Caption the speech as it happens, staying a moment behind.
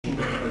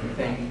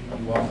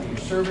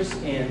service,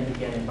 and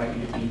again, invite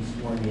you to be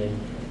sworn in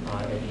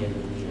at the end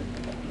of the meeting.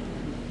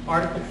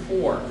 Article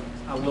 4.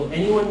 Will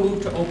anyone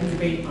move to open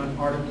debate on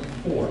Article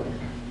 4?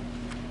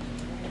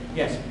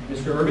 Yes,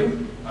 Mr.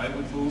 Irving? I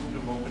would move to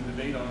open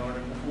debate on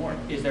Article 4.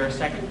 Is there a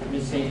second?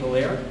 Ms. St.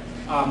 Hilaire?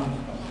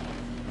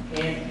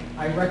 And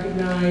I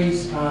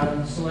recognize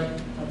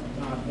Select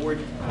Board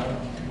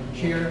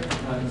Chair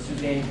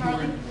Suzanne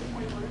Charlie,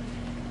 Hubert.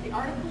 the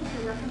articles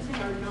you're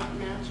referencing are not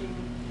matching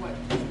what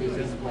is being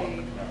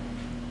displayed.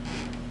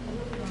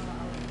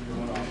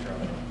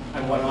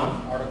 I'm one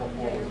off? Article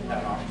 4 was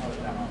 10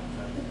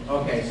 off.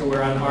 Okay, so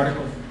we're on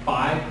Article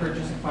 5,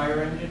 purchase a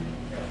fire engine.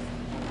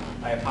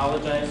 I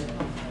apologize.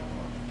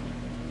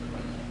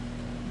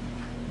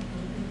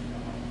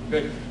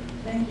 Good.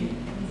 Thank you.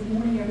 Good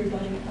morning,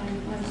 everybody.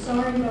 I'm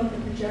sorry about the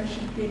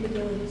projection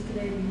capabilities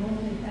today. We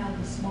normally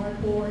have the smart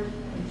board,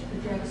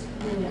 which projects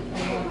really a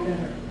lot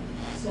better.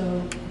 So,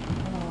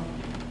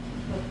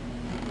 but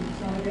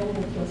it's not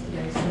available to us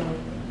today, so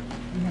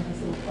we have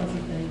this little fuzzy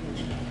thing,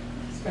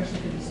 especially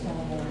for these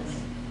small boards,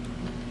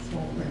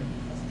 small print.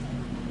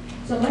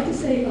 So I'd like to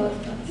say a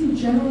few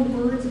general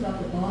words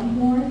about the bond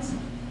warrants,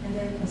 and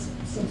then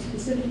some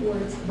specific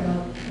words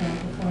about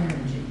the fire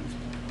engine.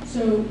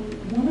 So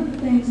one of the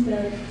things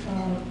that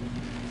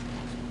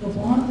the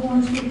bond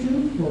warrants will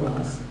do for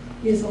us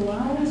is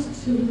allow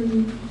us to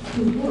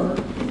work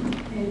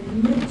and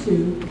commit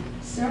to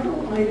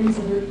several items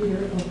that are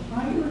either of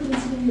high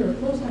urgency or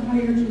close to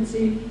high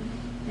urgency,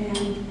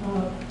 and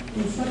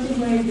in such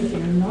a way that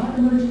they are not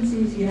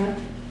emergencies yet,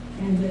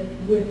 and that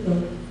with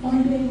the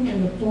funding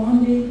and the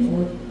bonding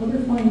or other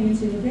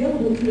financing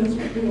available to us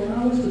will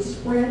allow us to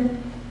spread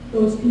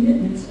those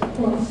commitments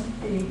across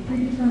a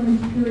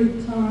predetermined period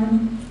of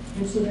time,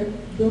 and so that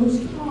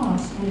those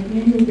costs on an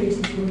annual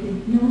basis will be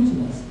known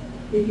to us.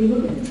 If you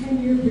look at the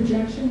 10-year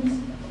projections,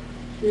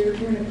 they're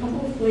in a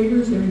couple of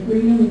flavors. They're in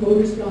green on the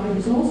voter's guide.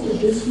 There's also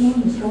this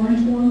one, this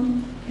orange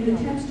one, and it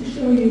attempts to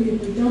show you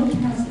if we don't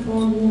pass the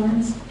bond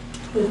warrants,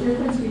 the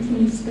difference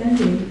between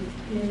spending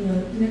in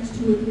the next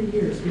 2 or 3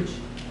 years, which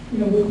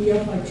will be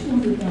up by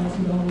 $200,000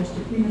 to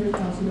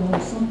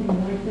 $300,000, something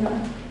like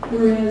that.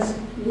 Whereas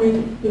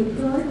with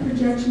the current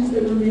projections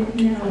that we're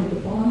making now, with the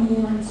bond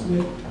warrants,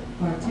 with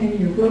our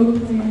 10-year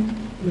road plan,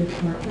 with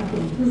our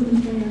capital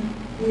improvement plan,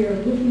 we are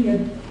looking at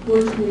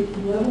virtually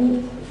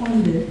level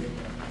funded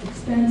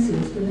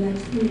expenses for the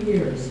next 3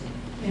 years.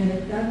 And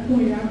at that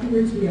point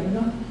afterwards, we have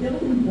enough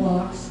building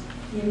blocks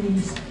in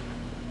these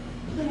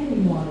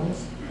planning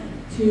models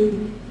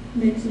to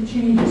make some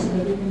changes so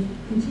that we can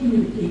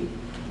continue to keep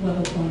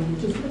level funding,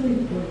 which is really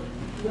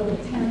the level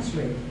tax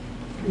rate,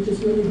 which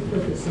is really the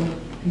purpose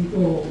and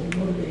goal and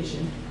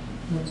motivation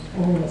of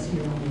all of us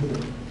here on the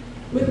board.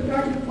 With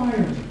regard to the fire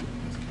engine,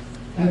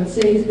 I would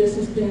say this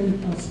has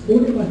been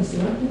supported by the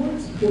select board,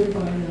 supported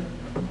by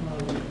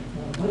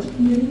the budget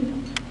committee.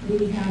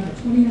 We have a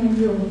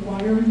 29-year-old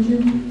fire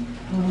engine.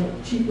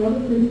 Chief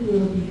Rutherford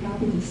will be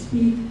happy to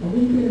speak a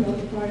little bit about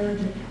the fire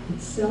engine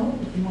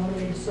itself, if the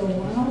moderator so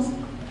allows.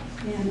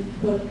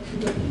 But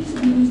the piece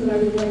of news that I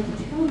would like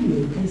to tell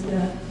you is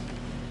that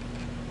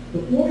the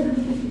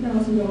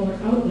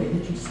 $450,000 outlay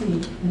that you see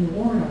in the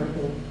warrant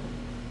article,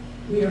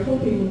 we are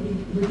hoping will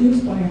be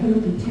reduced by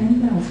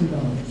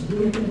 $110,000.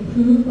 We have been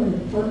approved by the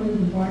Department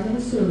of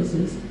Environmental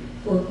Services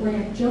for a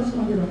grant just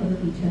under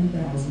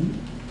 $110,000.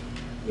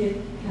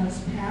 It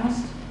has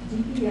passed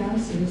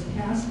DPS, it has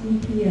passed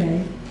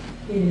EPA.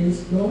 It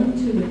is going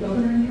to the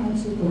Governor and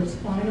Council for its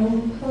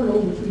final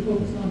hurdle, which we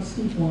hope is not a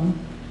steep one,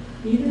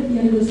 either at the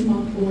end of this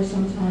month or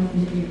sometime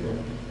in April.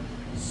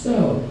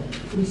 So,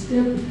 we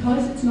still,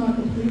 because it's not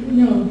completely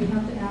known, we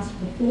have to ask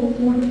for full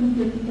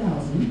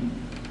 $450,000.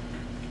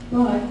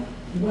 But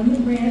when the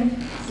grant,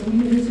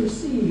 assuming it is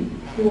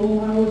received, will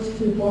allow us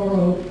to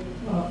borrow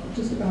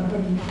just about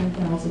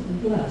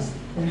 $110,000 less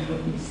than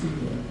what we see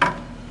here.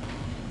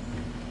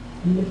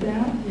 And with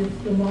that,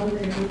 if the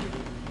moderator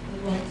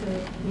would like to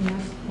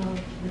ask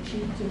the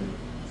chief to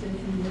say a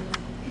few words.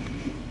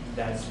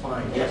 That's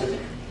fine. Yes.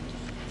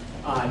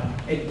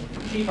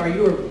 Chief, are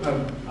you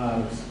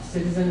a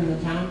citizen in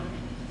the town?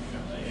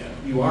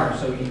 You are,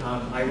 so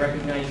I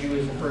recognize you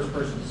as the first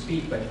person to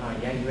speak, but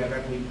yeah, you have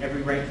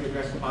every right to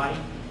address the body.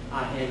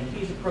 And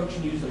please approach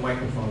and use the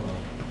microphone.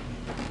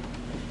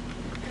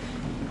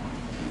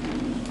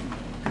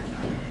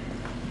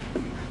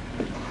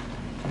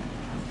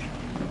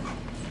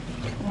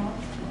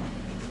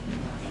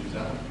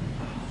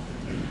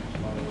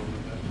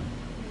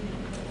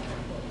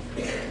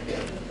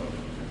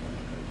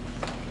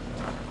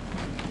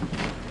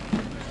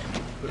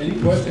 Any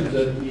questions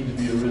that need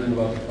to be arisen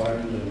about the fire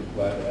engine, I'm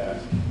glad to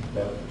ask,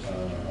 but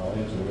I'll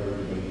answer whatever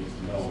everybody needs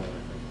to know.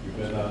 We've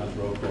been on this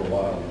road for a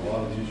while, and a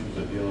lot of the issues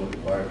that deal with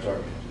the fire truck,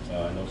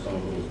 I know some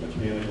of it was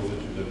mechanical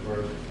issues at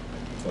first,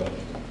 but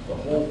the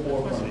whole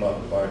forefront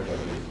about the fire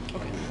truck is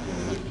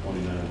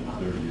 29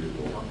 to 30 years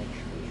old.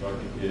 The truck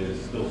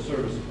is still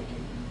serviceable.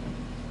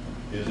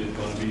 Is it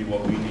going to be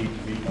what we need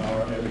to meet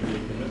our everyday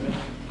commitments?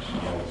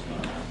 No, it's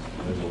not.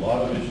 There's a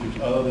lot of issues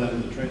other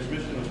than the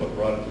transmission is what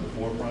brought it to the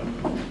forefront.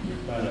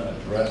 We're trying to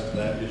address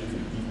that issue to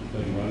keep it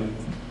thing running,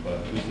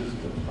 but this is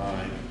the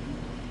time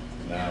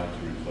now to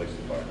replace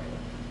the fire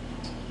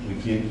truck. We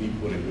can't keep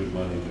putting good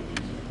money into a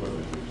piece of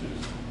equipment which is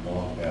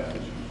long past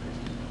its useful.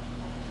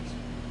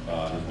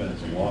 There's been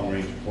some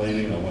long-range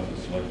planning on what the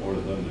select board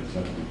has done an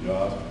exemplary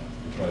job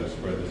to try to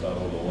spread this out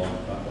over the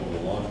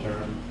long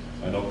term.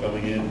 I know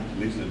coming in, at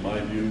least in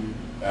my view,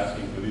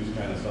 asking for these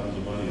kind of sums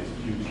of money is a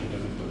huge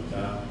commitment for the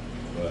town,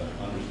 but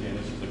understand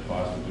this is the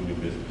cost of doing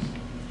business.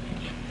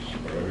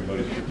 For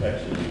everybody's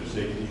protection and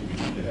safety, we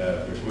need to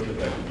have equipment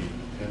that can be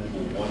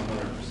dependable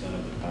 100%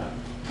 of the time.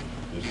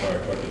 This fire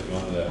truck has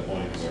gone to that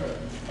point where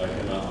I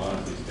cannot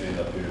honestly stand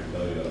up here and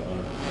tell you that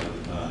 100% of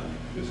the time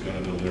it's going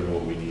to deliver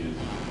what we need it to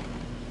do.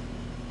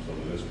 So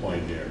to this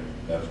point here,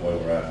 that's why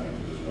we're asking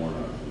for this warrant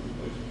article to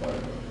replace the fire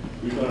truck.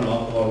 We've done an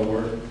awful lot of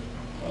work,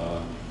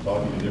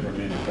 talking to different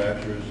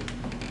manufacturers,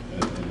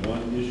 and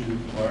one issue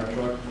with the fire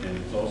truck, and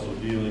it's also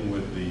dealing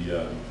with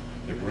the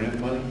grant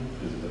money,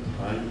 is the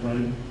time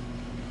frame.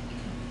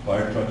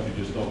 Fire trucks, you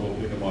just don't go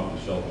pick them off the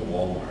shelf at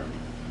Walmart.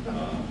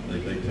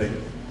 They take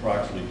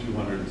approximately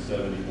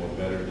 270 or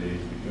better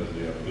days because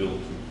they are built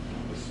to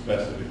the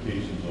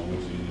specifications on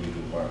which the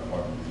individual fire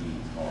department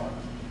needs are.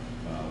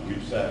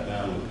 We've sat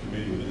down with the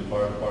committee within the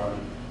fire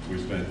department. We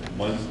spent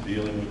months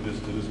dealing with this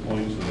to this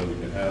point so that we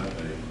can have a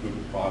good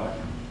product.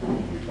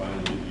 We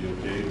finally get the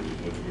okay, which is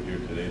what we're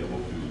here today to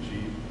hopefully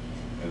achieve,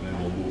 and then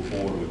we'll move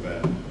forward with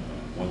that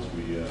once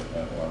we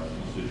have our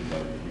decision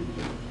by the group.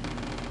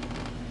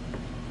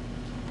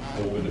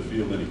 Open to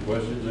field any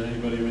questions that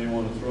anybody may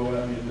want to throw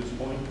at me at this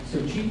point.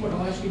 So Chief, what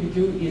I'll ask you to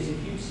do is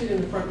if you sit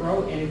in the front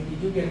row, and if you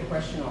do get a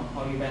question, I'll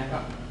call you back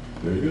up.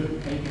 Very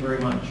good. Thank you very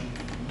much.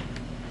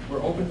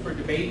 We're open for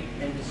debate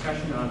and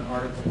discussion on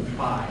Article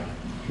 5.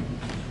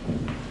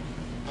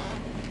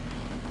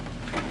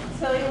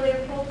 Celia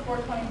Leopold,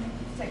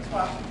 426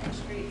 Washington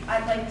Street.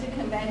 I'd like to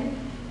commend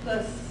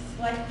the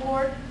select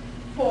board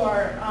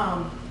for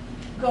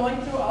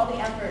going through all the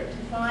effort to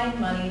find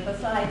money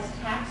besides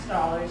tax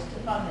dollars to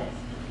fund this.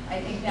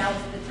 I think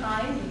now's the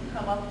time. We've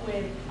come up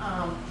with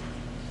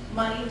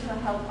money to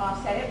help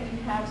offset it. We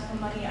have some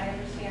money, I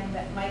understand,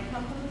 that might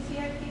come from the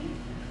CIP.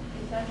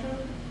 Is that true?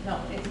 No,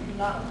 it's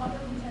not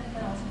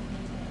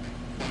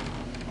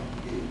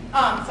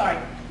 110,000. Sorry,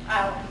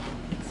 I'll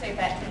save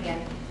that to the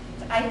end.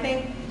 I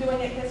think doing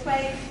it this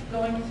way,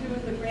 going through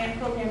the grant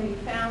program we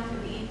found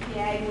through the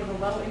EPA with a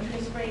low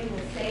interest rate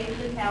will save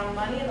the town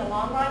money in the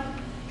long run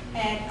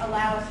and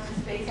allow us to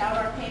space out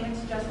our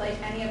payments just like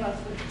any of us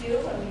would do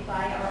when we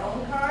buy our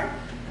own car.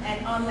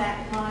 And on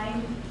that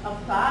line of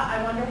thought,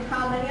 I wonder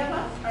how many of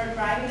us are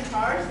driving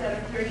cars that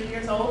are 30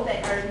 years old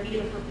that are in need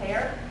of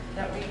repair,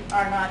 that we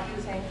are not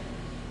using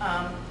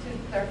to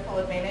their full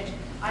advantage.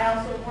 I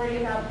also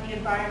worry about the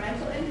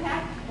environmental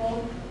impact,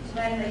 both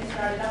when they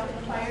started out with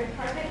the fire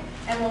department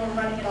and when we're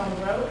running it on the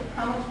road.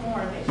 How much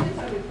more emissions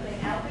are we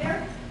putting out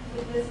there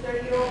with this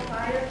 30-year-old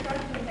fire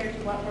truck compared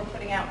to what we're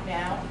putting out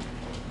now?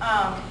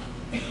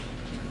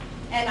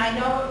 And I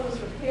know it was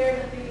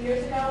repaired a few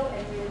years ago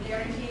and we were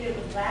guaranteed it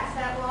would last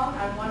that long.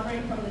 I'm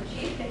wondering from the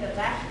chief if it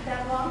lasted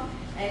that long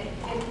and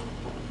if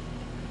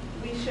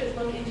we should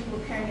look into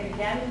repairing it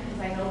again, because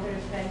I know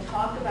there's been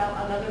talk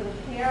about another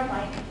repair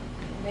might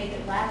make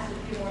it last a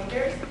few more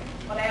years,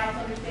 but I also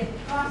understand the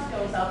cost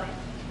goes up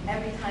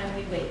every time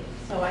we wait.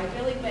 So I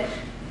really wish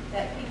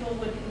that people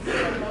would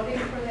consider voting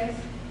for this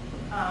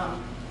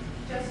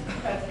just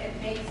because it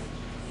makes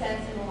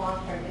sense in the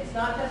long term. It's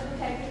not just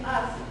protecting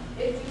us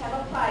if we have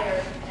a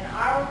fire in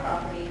our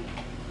property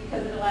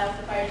because it allows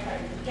the fire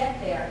department to get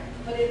there,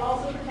 but it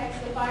also protects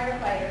the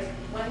firefighters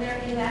when they're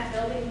in that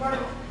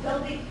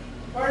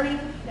burning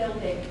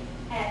building,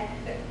 and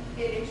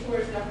it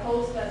ensures the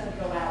hose doesn't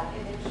go out.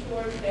 It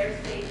ensures their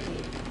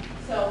safety.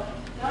 So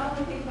not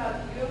only think about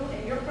you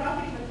and your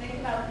property, but think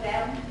about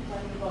them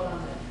when you vote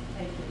on this.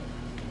 Thank you.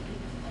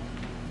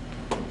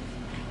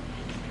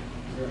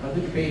 Is there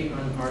other debate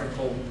on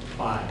Article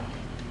 5?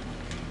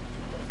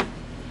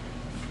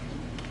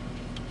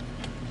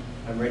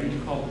 I'm ready to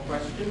call the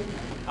question.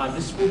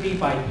 This will be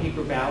by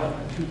paper ballot.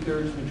 A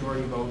 2/3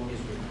 majority vote is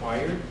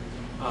required.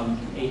 A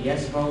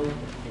yes vote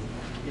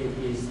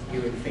is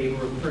you're in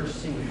favor of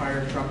purchasing the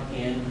fire truck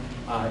and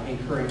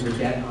incurring the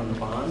debt on the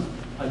bond.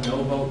 A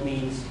no vote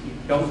means you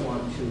don't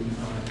want to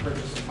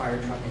purchase the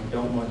fire truck and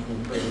don't want to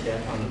incur the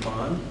debt on the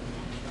bond.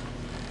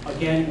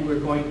 Again, we're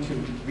going to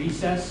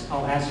recess.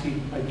 I'll ask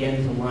you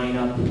again to line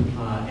up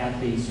at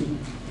the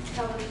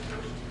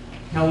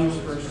tellers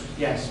first.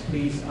 Yes,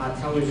 please.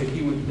 Tellers, if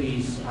you would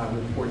please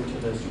report to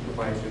the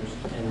supervisors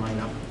and line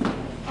up.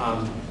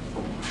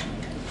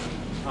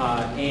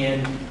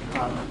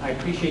 I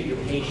appreciate your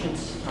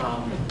patience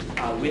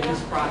with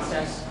this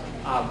process,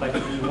 but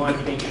we want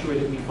to make sure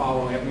that we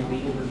follow every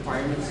legal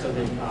requirement so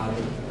that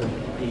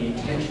the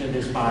intention of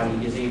this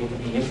body is able to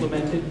be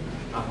implemented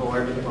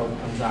however the vote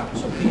comes out.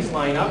 So please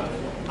line up.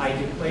 I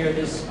declare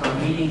this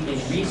meeting in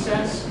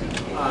recess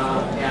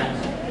at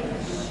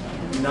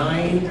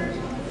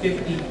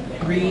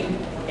 9:53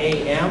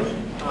 a.m.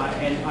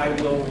 And I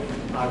will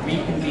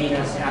reconvene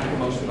us after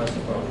most of us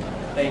have voted.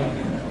 Thank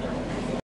you.